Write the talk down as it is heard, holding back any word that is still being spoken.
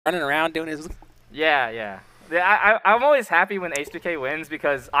running around doing his. Yeah. I'm always happy when H.3.K wins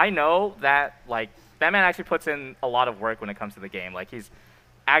because I know that like that man actually puts in a lot of work when it comes to the game. Like he's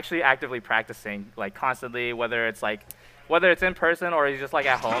actually actively practicing like constantly, whether it's in person or he's just like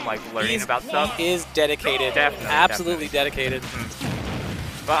at home like learning about stuff. He is dedicated. Definitely, Absolutely dedicated.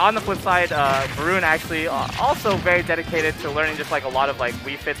 But on the flip side, Varun actually also very dedicated to learning just like a lot of like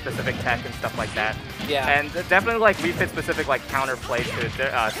Wii Fit specific tech and stuff like that. Yeah. And definitely like Wii Fit specific like counterplay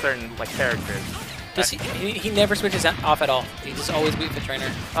to certain like characters. He never switches off at all. He's just always Wii Fit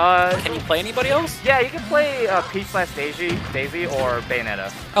trainer. Can you play anybody else? Yeah, you can play Peach/Daisy or Bayonetta.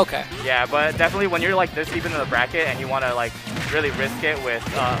 Okay. Yeah, but definitely when you're like this deep into the bracket and you want to like really risk it with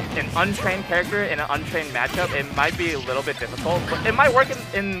an untrained character in an untrained matchup, it might be a little bit difficult. But it might work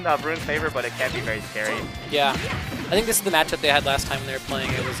in Varun's favor, but it can be very scary. Yeah. I think this is the matchup they had last time when they were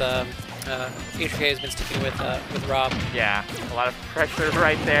playing. It was H.3.K has been sticking with R.O.B. Yeah, a lot of pressure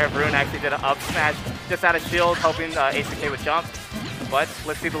right there. Varun actually did an up smash just out of shield, hoping H.3.K would jump. But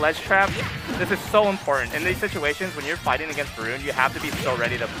let's see the ledge trap. This is so important. In these situations, when you're fighting against Varun, you have to be so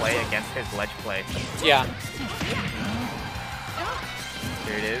ready to play against his ledge play. Yeah.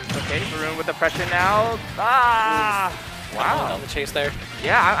 Here it is. Okay, Varun with the pressure now. Ah! Wow. On the chase there.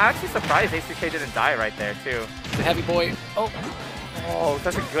 Yeah, I'm actually surprised H.3.K didn't die right there, too. The heavy boy. Oh,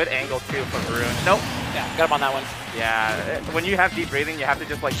 such a good angle, too, for Varun. Nope. Yeah, got him on that one. Yeah, when you have deep breathing, you have to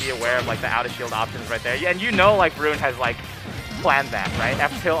just, like, be aware of, like, the out-of-shield options right there. And you know, like, Varun has, like, planned that, right?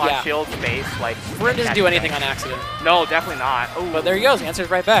 F-tilt on shield space, like... Varun doesn't do anything on accident. No, definitely not. Ooh. But there he goes. The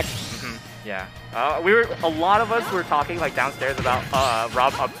answer's right back. Yeah. A lot of us were talking, like, downstairs about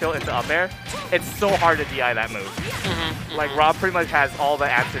R.O.B up tilt into up air. It's so hard to DI that move. Like, R.O.B pretty much has all the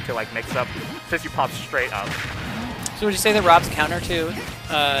answer to, like, mix up since you pop straight up. So would you say that R.O.B's counter to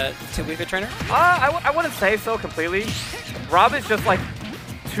Wii Fit trainer? I wouldn't say so completely. R.O.B is just like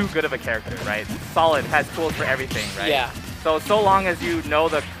too good of a character, right? Solid, has tools for everything, right? Yeah. So long as you know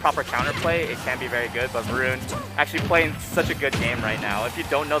the proper counterplay, it can be very good. But Varun actually playing such a good game right now. If you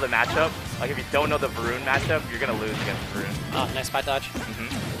don't know the matchup, like if you don't know the Varun matchup, you're gonna lose against Varun. Oh, nice spot dodge.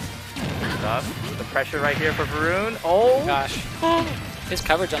 Good stuff. The pressure right here for Varun. Oh gosh. His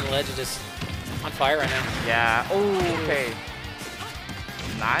coverage on the ledge is just on fire right now. Yeah. Oh, okay.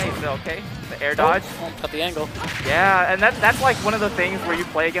 Nice. Okay. The air dodge. Cut the angle. Yeah, and that's like one of the things where you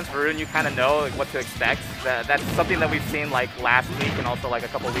play against Varun, you kind of know like, what to expect. That's something that we've seen like last week and also like a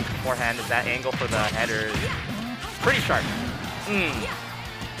couple of weeks beforehand. Is that angle for the header is pretty sharp.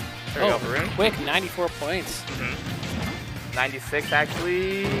 There we go, Varun. Quick, 94 points. 96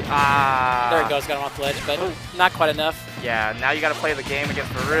 actually. There it goes. Got him off the ledge, but not quite enough. Yeah, now you got to play the game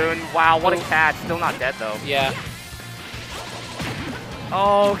against Varun. Wow, what a catch. Still not dead though. Yeah.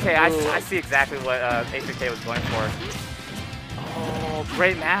 Oh, okay, I see exactly what H.3.K was going for. Oh,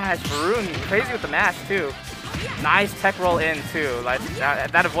 great mash. Varun, crazy with the mash, too. Nice tech roll in, too. Like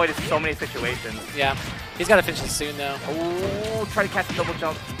that avoided so many situations. Yeah. He's got to finish this soon, though. Oh, try to catch a double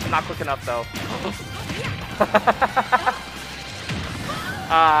jump. Not quick enough, though.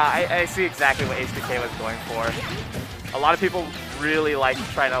 I see exactly what H.3.K was going for. A lot of people really like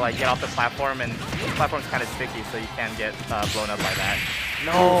trying to like get off the platform, and the platform's kind of sticky, so you can get blown up by that.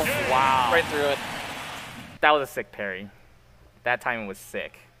 No! Wow! Right through it. That was a sick parry. That timing was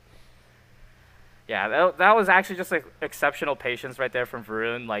sick. Yeah, that was actually just like exceptional patience right there from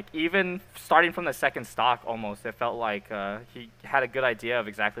Varun. Like even starting from the second stock, almost it felt like he had a good idea of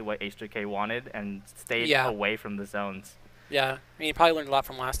exactly what H.3.K wanted and stayed away from the zones. Yeah, I mean, he probably learned a lot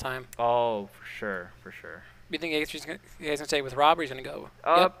from last time. Oh, for sure, for sure. Do you think H3's going to stay with R.O.B or he's going to go?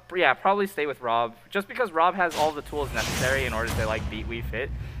 Yeah, probably stay with R.O.B. Just because R.O.B has all the tools necessary in order to like beat Wii Fit.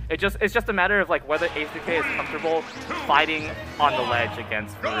 It's just a matter of like whether H.3.K is comfortable fighting on the ledge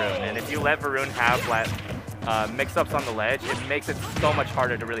against Varun. And if you let Varun have like mix-ups on the ledge, it makes it so much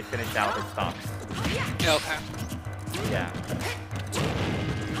harder to really finish out his stocks. Okay. Yeah.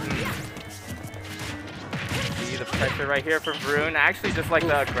 See the pressure right here from Varun. Actually, just like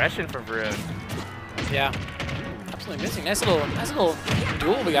the aggression from Varun. Yeah. Absolutely missing. Nice little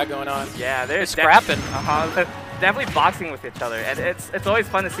duel we got going on. Yeah, they're scrapping. Definitely boxing with each other, and it's always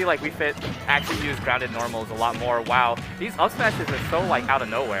fun to see like Wii Fit actually use grounded normals a lot more. Wow, these up smashes are so like out of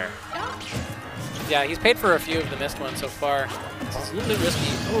nowhere. Yeah, he's paid for a few of the missed ones so far. It's a little bit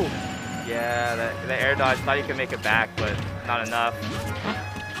risky. Ooh. Yeah, the air dodge, thought he could make it back, but not enough.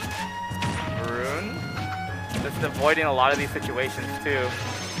 Varun just avoiding a lot of these situations too.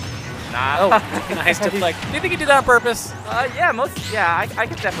 Nah. Oh, nice deflect. Do you think he did that on purpose? Yeah, I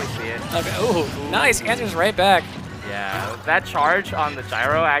could definitely see it. Okay. Ooh, nice. Answers right back. Yeah, that charge on the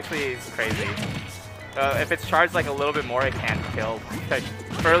gyro actually is crazy. If it's charged like a little bit more, it can kill.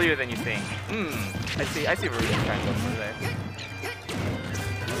 earlier than you think. I see Varun trying to go for there.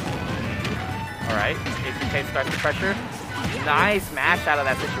 Alright, H.3.K starts the pressure. Nice match out of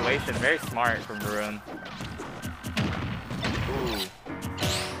that situation. Very smart from Varun. Ooh.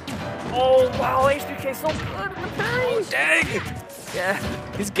 Oh, wow, H.3.K so good in the parry. Oh, dang. Yeah.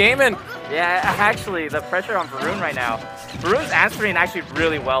 He's gaming. Yeah, actually, the pressure on Varun right now. Varun's answering actually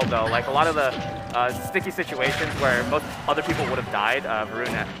really well, though. Like, a lot of the sticky situations where most other people would have died, Varun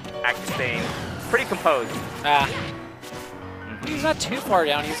actually staying pretty composed. He's not too far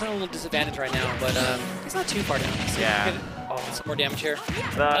down. He's at a little disadvantage right now, but he's not too far down. So Yeah. Some more damage here.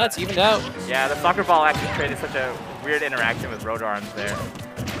 The, That's evened out. Yeah, the soccer ball actually created such a weird interaction with road arms there.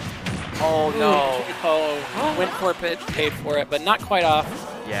 Oh, no. Oh, went for it, paid for it, but not quite off.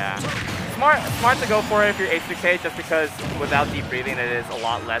 Yeah. Smart to go for it if you're H.3.K, just because without deep breathing it is a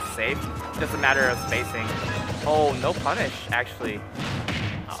lot less safe. Just a matter of spacing. Oh, no punish, actually.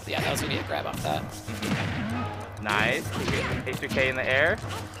 Oh, yeah, that was going to be a grab off that. Nice. H.3.K in the air.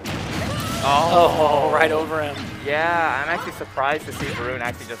 Oh, right over him. Yeah, I'm actually surprised to see Varun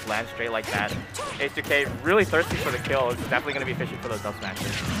actually just land straight like that. H.3.K really thirsty for the kill. It's definitely going to be fishing for those up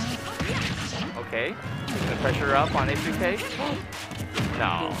smashes. Okay. Taking the pressure up on H.3.K.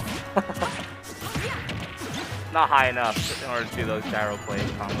 No. Not high enough in order to do those gyro play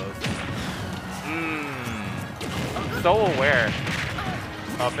combos. So aware.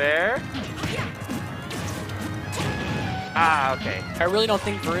 Up air. Ah, okay. I really don't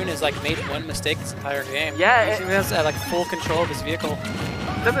think Varun has like made one mistake this entire game. Yeah, he has like full control of his vehicle.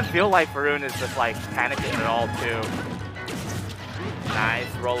 It doesn't feel like Varun is just like panicking at all, too. Nice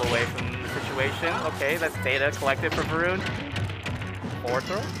roll away from the situation. Okay, that's data collected for Varun. Forward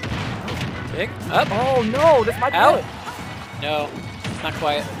throw. Big up. Oh no, this might be out. it. No, not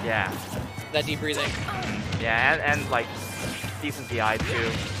quite. Yeah. That deep breathing. Yeah, and like decent DI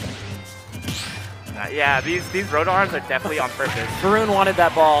too. Yeah, these road arms are definitely on purpose. Varun wanted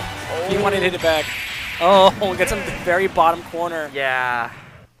that ball. Oh. He wanted to hit it back. Oh, gets him to the very bottom corner. Yeah.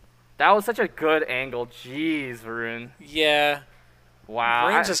 That was such a good angle. Jeez, Varun. Yeah. Wow.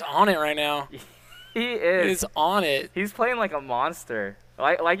 Varun's just on it right now. He is. He's on it. He's playing like a monster.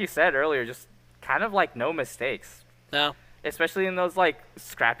 Like you said earlier, just kind of like no mistakes. No. Especially in those like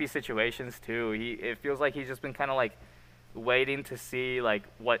scrappy situations too. It feels like he's just been kind of like waiting to see like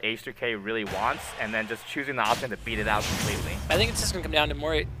what H.3.K really wants, and then just choosing the option to beat it out completely. I think it's just gonna come down to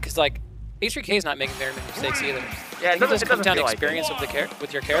more because like H.3.K is not making very many mistakes either. Yeah, it just comes down to experience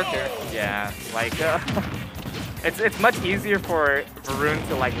with your character. Yeah, like it's much easier for Varun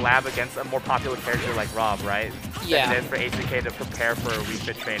to like lab against a more popular character like R.O.B, right? Yeah. Than it is for H.3.K to prepare for a Wii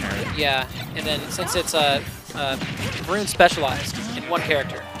Fit trainer. Yeah, and then since it's Varun specialized in one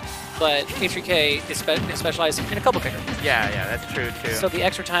character, but H.3.K is specialized in a couple characters. Yeah, that's true too. So the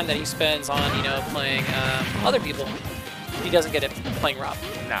extra time that he spends on playing other people, he doesn't get it playing R.O.B.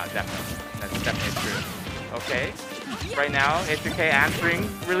 No, definitely. That's definitely true. Okay. Right now, H.3.K answering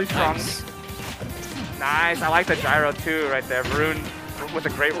really strong. Nice. I like the gyro too right there. Varun with a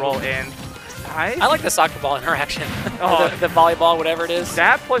great roll in. Nice. I like the soccer ball interaction. Oh, the volleyball, whatever it is.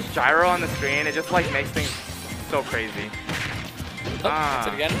 That plus gyro on the screen, it just like makes things so crazy. Oh, that's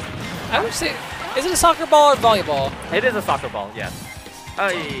it again. I would say, is it a soccer ball or volleyball? It is a soccer ball, yes.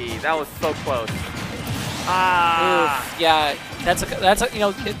 Ay, that was so close. Oof, yeah, that's a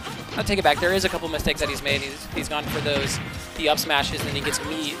I'll take it back. There is a couple mistakes that he's made. He's gone for the up smashes, and then he gets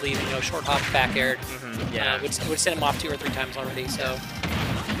immediately short hop back aired. Yeah, which would send him off 2 or 3 times already. So.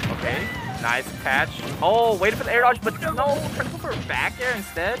 Okay, nice catch. Oh, waited for the air dodge, but no, trying to go for a back air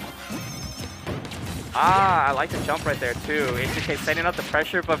instead. I like the jump right there too. H.3.K setting up the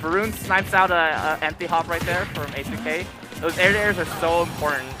pressure, but Varun snipes out a empty hop right there from H.3.K. Those air to airs are so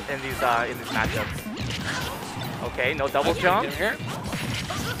important in these matchups. Okay, no double jump. Here.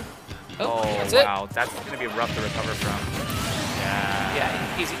 Oh, that's wow, that's gonna be rough to recover from.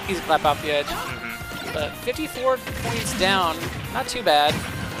 Yeah, easy clap off the edge. But 54 points down, not too bad.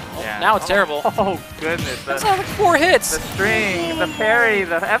 Oh, yeah. Now it's terrible. Oh goodness. That's like 4 hits. The string, the parry,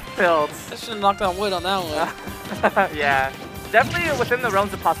 the F tilts. I should have knocked on wood on that one. Yeah, definitely within the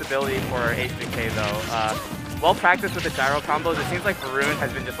realms of possibility for H.3.K though. Well practiced with the gyro combos. It seems like Varun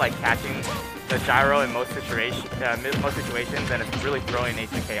has been just like catching the gyro in most situations, and it's really throwing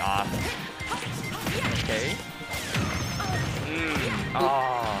H.3.K off. Okay.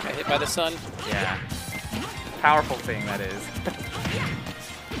 Oh. Got hit by the sun. Yeah. Powerful thing that is.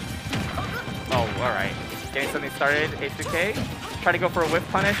 Oh, alright. Getting something started, H.3.K. Try to go for a whip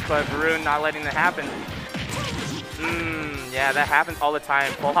punish, but Varun not letting it happen. Yeah, that happens all the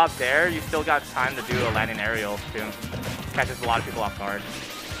time. Full hop there, you still got time to do a landing aerial too. Catches a lot of people off guard.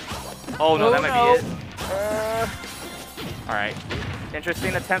 Oh no, Oh, that might no. be it. All right.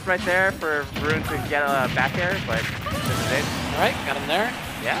 Interesting attempt right there for Varun to get a back air, but this is it. All right, got him there.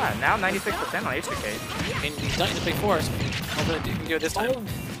 Yeah, now 96% on H.3.K. I mean, he's done it in the big fours. Hopefully he can do it this time.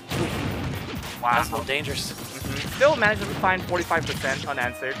 Wow. That's a little dangerous. Still managed to find 45%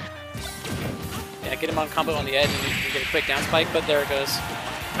 unanswered. Yeah, get him on combo on the edge and you can get a quick down spike, but there it goes.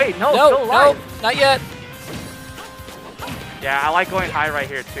 Wait, no, No, still alive. no, not yet. Yeah, I like going high right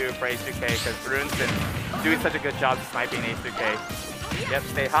here too for H.3.K because Varun's been doing such a good job sniping H.3.K. Yep,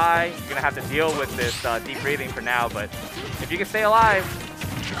 stay high. You're going to have to deal with this deep breathing for now, but if you can stay alive,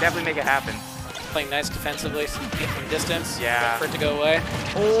 you can definitely make it happen. Playing nice defensively, keep from distance. Yeah. Wait for it to go away.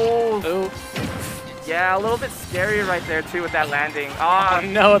 Oh, Oh, yeah, a little bit scary right there too with that landing. Oh,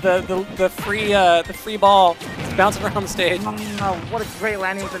 no, the free ball bouncing around the stage. oh, what a great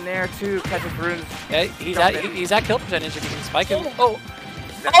landing with the nair too. Catches Varun's. Yeah, he's at kill percentage if you can spike him. Oh,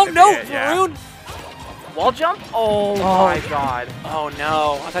 That oh could be no, it, yeah. Varun! Wall jump? Oh, my god. Oh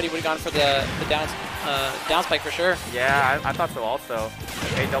no, I thought he would have gone for the down spike for sure. Yeah, I thought so also.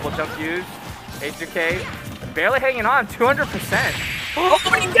 Okay, double jump used. H.3.K barely hanging on, 200%. Oh,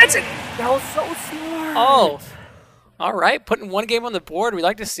 but he gets it! That was so smart. Oh, all right, putting one game on the board. We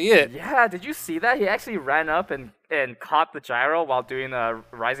like to see it. Yeah, did you see that? He actually ran up and caught the gyro while doing a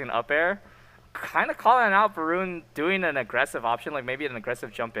rising up air. Kind of calling out Varun doing an aggressive option, like maybe an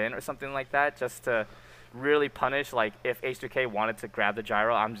aggressive jump in or something like that, just to really punish, like if H.3.K wanted to grab the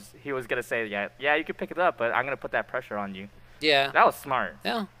gyro, he was gonna say, yeah, you can pick it up, but I'm gonna put that pressure on you. Yeah. That was smart.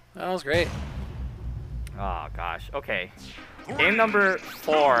 Yeah, that was great. Oh gosh. Okay. Game number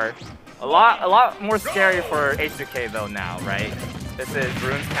 4. A lot more scary for H.3.K though now, right? This is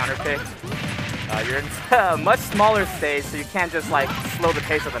Varun's counter pick. You're in a much smaller stage, so you can't just like slow the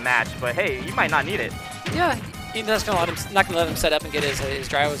pace of the match. But hey, you might not need it. Yeah, he's not gonna let him set up and get his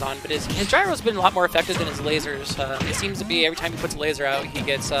gyros on, but his gyro's been a lot more effective than his lasers. It seems to be every time he puts a laser out, he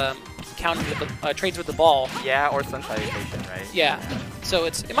gets countered with the trades with the ball. Yeah, or sun salutation, right? Yeah. So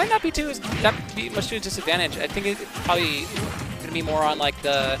it might not be much to his disadvantage. I think it's probably gonna be more on like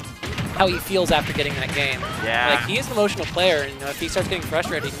how he feels after getting that game. Yeah. Like he is an emotional player, and if he starts getting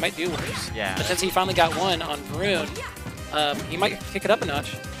frustrated, he might do worse. Yeah. But since he finally got one on Varun, he might kick it up a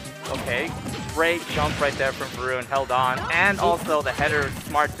notch. Okay, great jump right there from Varun, held on, and also the header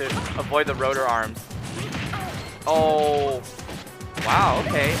smart to avoid the rotor arms. Oh, wow.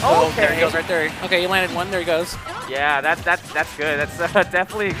 Okay. Oh, okay. there he goes right there. Okay, he landed one. There he goes. Yeah, that's good. That's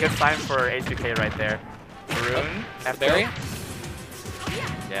definitely a good sign for H.3.K right there. Varun, Oh, Barry.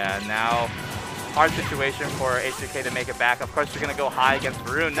 Yeah, now hard situation for H.3.K to make it back. Of course, you're gonna go high against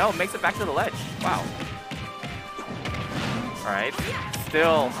Varun. No, makes it back to the ledge. Wow. All right,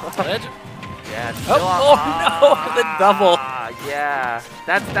 still. Ledge. Yeah, still Oh no, the double. Yeah,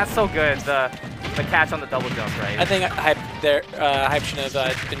 that's so good. The catch on the double jump, right? I think Hype shouldn't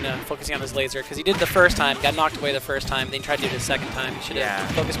have been focusing on his laser because he did the first time, got knocked away the first time, then he tried to do it the second time. He should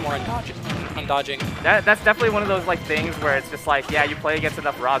have focused more on dodging. That's definitely one of those like things where it's just like, yeah, you play against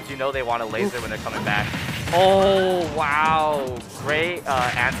enough Robs, you know they want a laser when they're coming back. Oh wow, great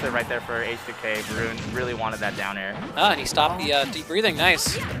answer right there for H.3.K. Varun really wanted that down air. Ah, and he stopped the deep breathing.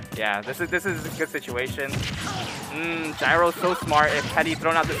 Nice. Yeah, this is a good situation. Gyro's so smart. If had he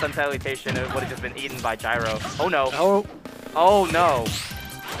thrown out the sun salutation, it would have just been eaten by Gyro. Oh no. Oh. Oh no.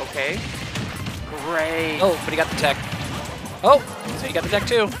 Okay. Great. Oh, but he got the tech. Oh, so he got the tech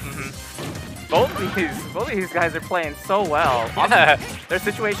too. Both of these guys are playing so well. Yeah. Their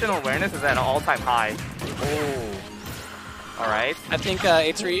situational awareness is at an all-time high. Oh. All right. I think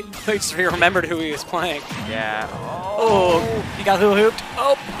H3 remembered who he was playing. Yeah. Oh, he got hula hooped.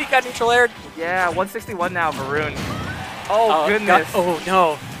 Oh, he got neutral aired. Yeah, 161 now, Varun. Oh, goodness. Oh,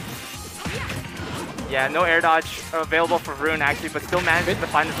 no. Yeah, no air dodge available for Varun, actually, but still managed to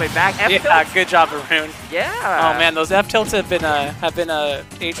find his way back. Yeah, good job, Varun. Yeah. Oh, man, those F tilts have been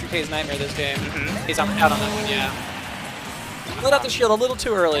H3K's nightmare this game. He's out on that one, yeah. Let out the shield a little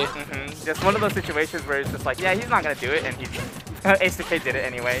too early. Just one of those situations where it's just like, yeah, he's not going to do it, and H.3.K did it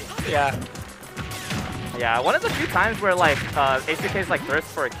anyway. Yeah. Yeah, one of the few times where like H.3.K's like thirst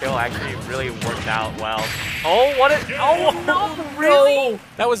for a kill actually really worked out well. Oh, what a no, really? No.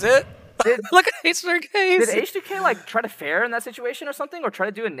 That was it? Look at H3K. Did H.3.K like try to fair in that situation or something, or try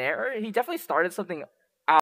to do a nair? He definitely started something